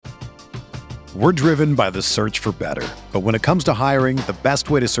We're driven by the search for better. But when it comes to hiring, the best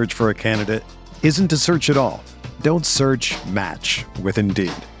way to search for a candidate isn't to search at all. Don't search, match with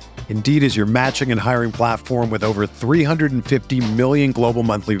Indeed. Indeed is your matching and hiring platform with over 350 million global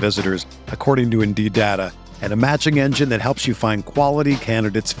monthly visitors, according to Indeed data, and a matching engine that helps you find quality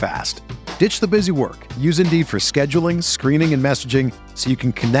candidates fast. Ditch the busy work. Use Indeed for scheduling, screening, and messaging so you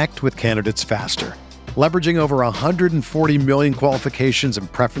can connect with candidates faster. Leveraging over 140 million qualifications and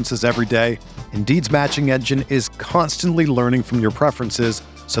preferences every day, Indeed's matching engine is constantly learning from your preferences,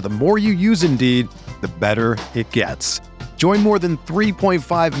 so the more you use Indeed, the better it gets. Join more than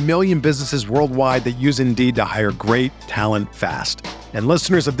 3.5 million businesses worldwide that use Indeed to hire great talent fast. And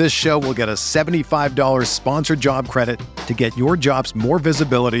listeners of this show will get a $75 sponsored job credit to get your jobs more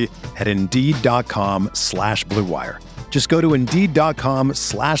visibility at Indeed.com/Blue Wire. Just go to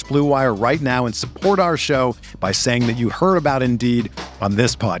Indeed.com/Blue Wire right now and support our show by saying that you heard about Indeed on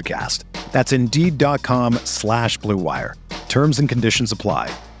this podcast. That's Indeed.com/Blue Wire. Terms and conditions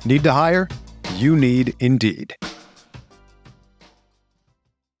apply. Need to hire? You need Indeed.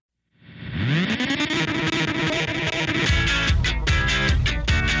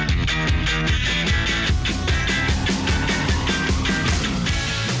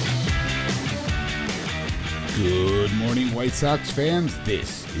 Good morning, White Sox fans.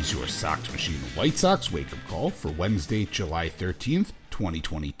 This is your Sox Machine White Sox wake-up call for Wednesday, July 13th,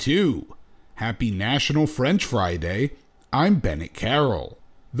 2022. Happy National French Fry Day. I'm Bennett Carroll.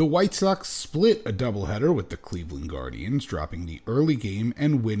 The White Sox split a doubleheader with the Cleveland Guardians, dropping the early game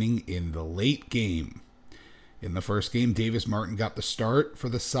and winning in the late game. In the first game, Davis Martin got the start for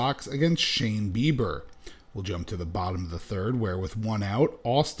the Sox against Shane Bieber. We'll jump to the bottom of the third, where with one out,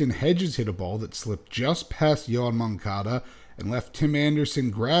 Austin Hedges hit a ball that slipped just past Yoan Moncada and left Tim Anderson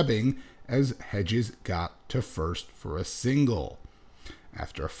grabbing as Hedges got to first for a single.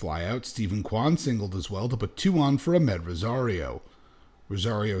 After a flyout, Stephen Kwan singled as well to put two on for Amed Rosario.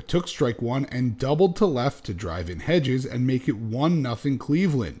 Rosario took strike one and doubled to left to drive in Hedges and make it 1-0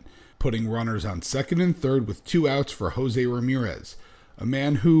 Cleveland, putting runners on second and third with two outs for Jose Ramirez, a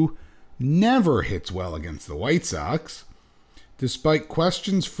man who never hits well against the White Sox. Despite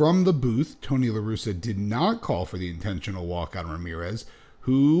questions from the booth, Tony La Russa did not call for the intentional walk on Ramirez,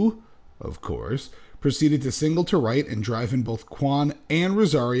 who, of course, proceeded to single to right and drive in both Kwan and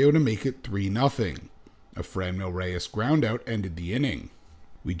Rosario to make it 3-0. A Franmil Reyes groundout ended the inning.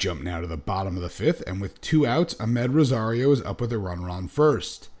 We jump now to the bottom of the fifth, and with two outs, Amed Rosario is up with a runner on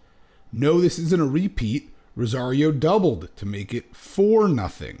first. No, this isn't a repeat. Rosario doubled to make it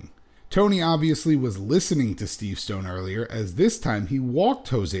 4-0. Tony obviously was listening to Steve Stone earlier, as this time he walked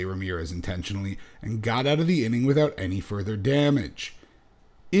Jose Ramirez intentionally and got out of the inning without any further damage.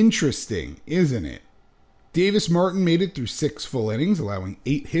 Interesting, isn't it? Davis Martin made it through 6 full innings, allowing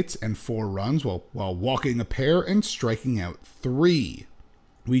 8 hits and 4 runs while walking a pair and striking out 3.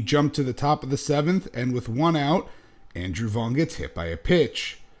 We jump to the top of the 7th, and with one out, Andrew Vaughn gets hit by a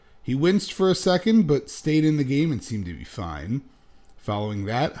pitch. He winced for a second, but stayed in the game and seemed to be fine. Following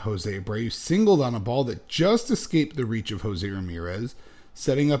that, Jose Abreu singled on a ball that just escaped the reach of Jose Ramirez,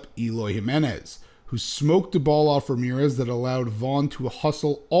 setting up Eloy Jimenez, who smoked a ball off Ramirez that allowed Vaughn to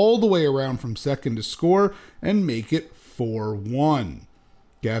hustle all the way around from second to score and make it 4-1.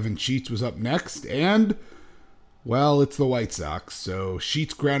 Gavin Sheets was up next, and, well, it's the White Sox, so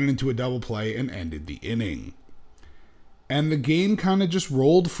Sheets grounded into a double play and ended the inning. And the game kind of just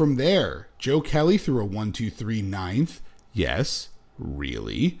rolled from there. Joe Kelly threw a 1-2-3 ninth. Yes,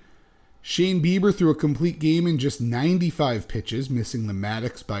 really? Shane Bieber threw a complete game in just 95 pitches, missing the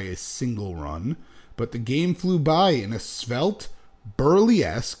Maddox by a single run. But the game flew by in a svelte,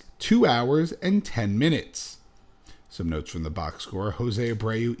 Burley-esque 2 hours and 10 minutes. Some notes from the box score. Jose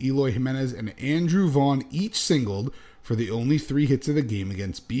Abreu, Eloy Jimenez, and Andrew Vaughn each singled for the only 3 hits of the game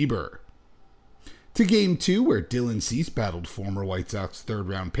against Bieber. To Game 2, where Dylan Cease battled former White Sox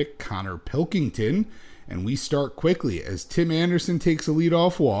third-round pick Connor Pilkington, and we start quickly as Tim Anderson takes a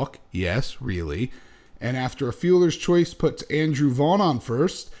leadoff walk, yes, really, and after a fielder's choice puts Andrew Vaughn on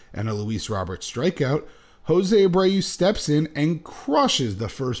first and a Luis Robert strikeout, Jose Abreu steps in and crushes the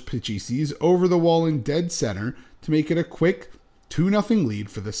first pitch he sees over the wall in dead center to make it a quick 2-0 lead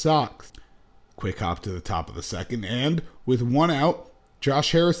for the Sox. Quick hop to the top of the second, and with one out,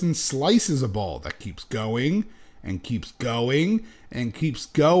 Josh Harrison slices a ball that keeps going and keeps going and keeps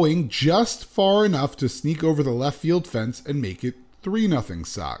going just far enough to sneak over the left field fence and make it 3-0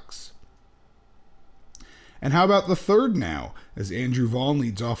 Sox. And how about the third now, as Andrew Vaughn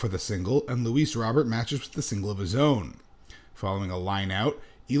leads off with a single and Luis Robert matches with a single of his own. Following a line out,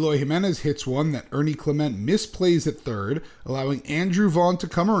 Eloy Jimenez hits one that Ernie Clement misplays at third, allowing Andrew Vaughn to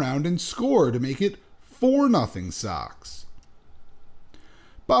come around and score to make it 4-0 Sox.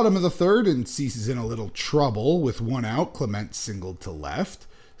 Bottom of the third, and Cease is in a little trouble. With one out, Clement singled to left.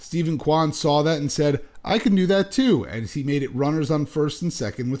 Stephen Kwan saw that and said, "I can do that too," as he made it runners on first and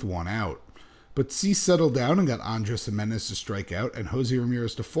second with one out. But Cease settled down and got Andres Jimenez to strike out and Jose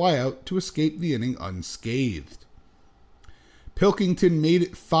Ramirez to fly out to escape the inning unscathed. Pilkington made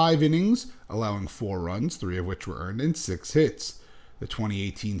it 5 innings, allowing 4 runs, 3 of which were earned, and 6 hits. The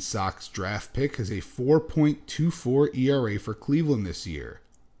 2018 Sox draft pick has a 4.24 ERA for Cleveland this year.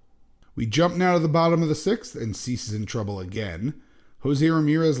 We jump now to the bottom of the 6th, and Cease is in trouble again. Jose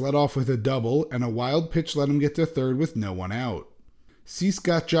Ramirez led off with a double, and a wild pitch let him get to third with no one out. Cease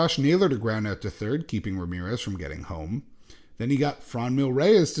got Josh Naylor to ground out to third, keeping Ramirez from getting home. Then he got Franmil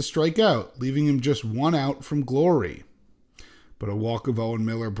Reyes to strike out, leaving him just 1 out from glory. But a walk of Owen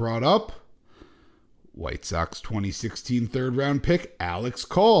Miller brought up White Sox 2016 third-round pick Alex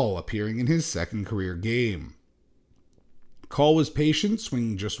Call, appearing in his second career game. Call was patient,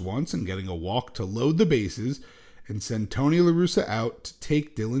 swinging just once and getting a walk to load the bases and send Tony La Russa out to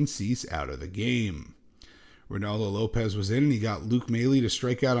take Dylan Cease out of the game. Ronaldo Lopez was in and he got Luke Maile to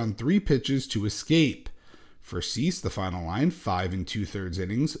strike out on 3 pitches to escape. For Cease, the final line, 5 2/3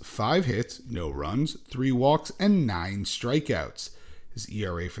 innings, 5 hits, no runs, 3 walks, and 9 strikeouts. His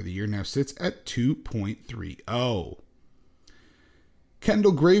ERA for the year now sits at 2.30.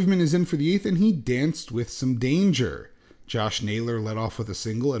 Kendall Graveman is in for the 8th and he danced with some danger. Josh Naylor led off with a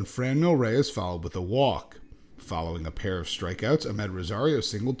single and Franmil Reyes followed with a walk. Following a pair of strikeouts, Ahmed Rosario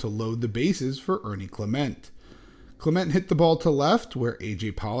singled to load the bases for Ernie Clement. Clement hit the ball to left, where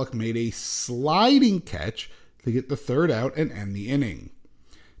A.J. Pollock made a sliding catch to get the 3rd out and end the inning.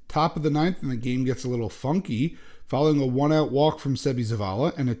 Top of the 9th, and the game gets a little funky. Following a 1-out walk from Sebi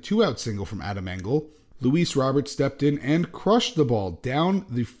Zavala and a 2-out single from Adam Engel, Luis Roberts stepped in and crushed the ball down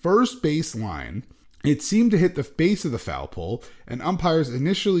the first baseline. It seemed to hit the base of the foul pole, and umpires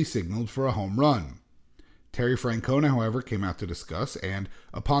initially signaled for a home run. Terry Francona, however, came out to discuss, and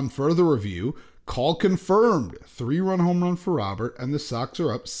upon further review, Call confirmed 3-run home run for Robert, and the Sox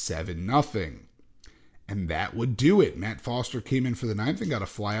are up 7-0. And that would do it. Matt Foster came in for the 9th and got a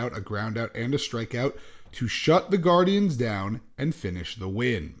flyout, a groundout, and a strikeout to shut the Guardians down and finish the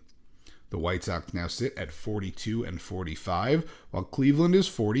win. The White Sox now sit at 42-45, while Cleveland is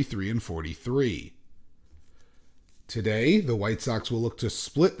 43-43. Today, the White Sox will look to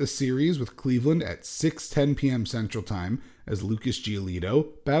split the series with Cleveland at 6:10 p.m. Central Time as Lucas Giolito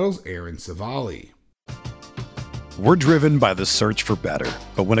battles Aaron Savali. We're driven by the search for better.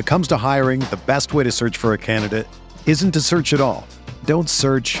 But when it comes to hiring, the best way to search for a candidate isn't to search at all. Don't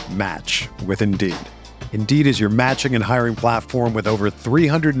search, match with Indeed. Indeed is your matching and hiring platform with over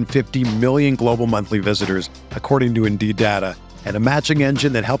 350 million global monthly visitors, according to Indeed data, and a matching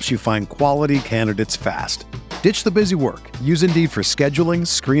engine that helps you find quality candidates fast. Ditch the busy work. Use Indeed for scheduling,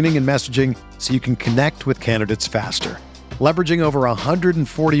 screening, and messaging so you can connect with candidates faster. Leveraging over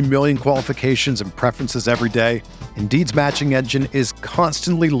 140 million qualifications and preferences every day, Indeed's matching engine is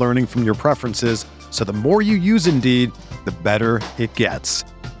constantly learning from your preferences, so the more you use Indeed, the better it gets.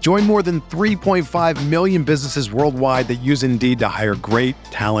 Join more than 3.5 million businesses worldwide that use Indeed to hire great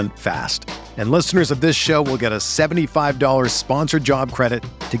talent fast. And listeners of this show will get a $75 sponsored job credit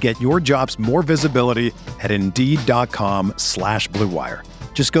to get your jobs more visibility at Indeed.com/Blue Wire.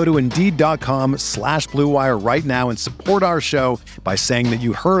 Just go to Indeed.com/Blue Wire right now and support our show by saying that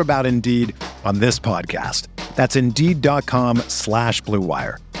you heard about Indeed on this podcast. That's Indeed.com/Blue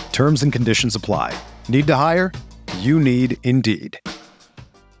Wire. Terms and conditions apply. Need to hire? You need Indeed.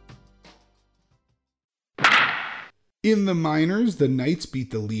 In the minors, the Knights beat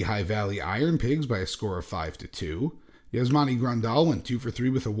the Lehigh Valley Iron Pigs by a score of 5-2. Yasmani Grandal went 2 for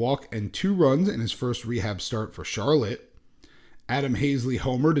 3 with a walk and 2 runs in his first rehab start for Charlotte. Adam Hazley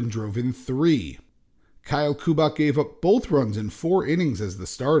homered and drove in 3. Kyle Kubak gave up both runs in 4 innings as the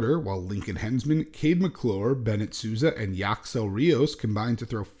starter, while Lincoln Hensman, Cade McClure, Bennett Souza, and Yaxel Rios combined to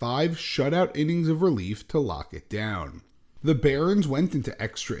throw 5 shutout innings of relief to lock it down. The Barons went into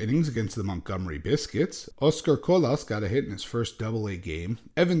extra innings against the Montgomery Biscuits. Oscar Colas got a hit in his first Double-A game.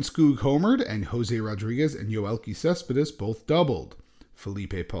 Evan Skoog homered, and Jose Rodriguez and Yoelqui Cespedes both doubled.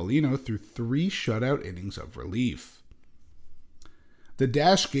 Felipe Paulino threw 3 shutout innings of relief. The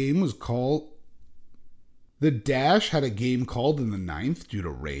Dash had a game called in the 9th due to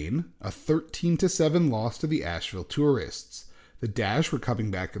rain, a 13-7 loss to the Asheville Tourists. The Dash were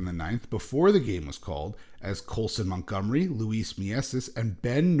coming back in the 9th before the game was called, as Colson Montgomery, Luis Mieses, and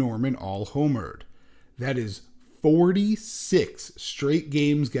Ben Norman all homered. That is 46 straight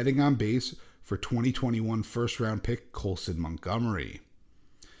games getting on base for 2021 first-round pick Colson Montgomery.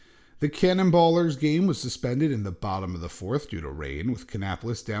 The Cannonballers game was suspended in the bottom of the fourth due to rain, with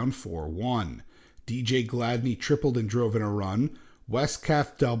Kannapolis down 4-1. DJ Gladney tripled and drove in a run, Wes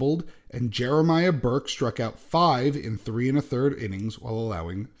Kath doubled, and Jeremiah Burke struck out 5 in 3 1/3 innings while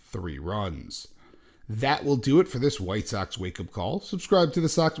allowing 3 runs. That will do it for this White Sox wake-up call. Subscribe to the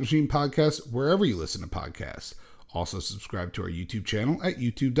Sox Machine podcast wherever you listen to podcasts. Also subscribe to our YouTube channel at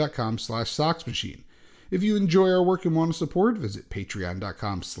youtube.com/SoxMachine. If you enjoy our work and want to support, visit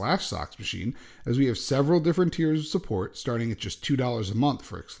patreon.com/SoxMachine, as we have several different tiers of support starting at just $2 a month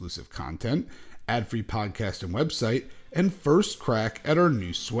for exclusive content, ad-free podcast and website, and first crack at our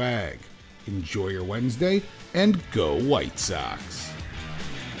new swag. Enjoy your Wednesday, and go White Sox!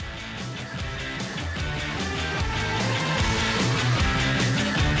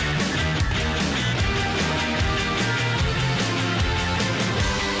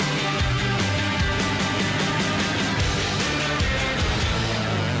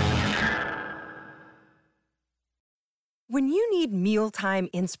 When you need mealtime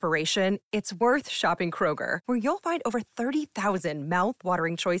inspiration, it's worth shopping Kroger, where you'll find over 30,000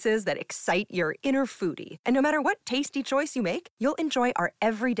 mouth-watering choices that excite your inner foodie. And no matter what tasty choice you make, you'll enjoy our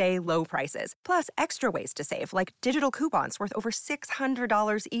everyday low prices, plus extra ways to save, like digital coupons worth over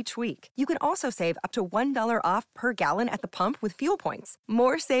 $600 each week. You can also save up to $1 off per gallon at the pump with fuel points.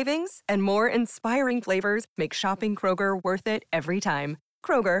 More savings and more inspiring flavors make shopping Kroger worth it every time.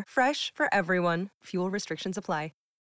 Kroger, fresh for everyone. Fuel restrictions apply.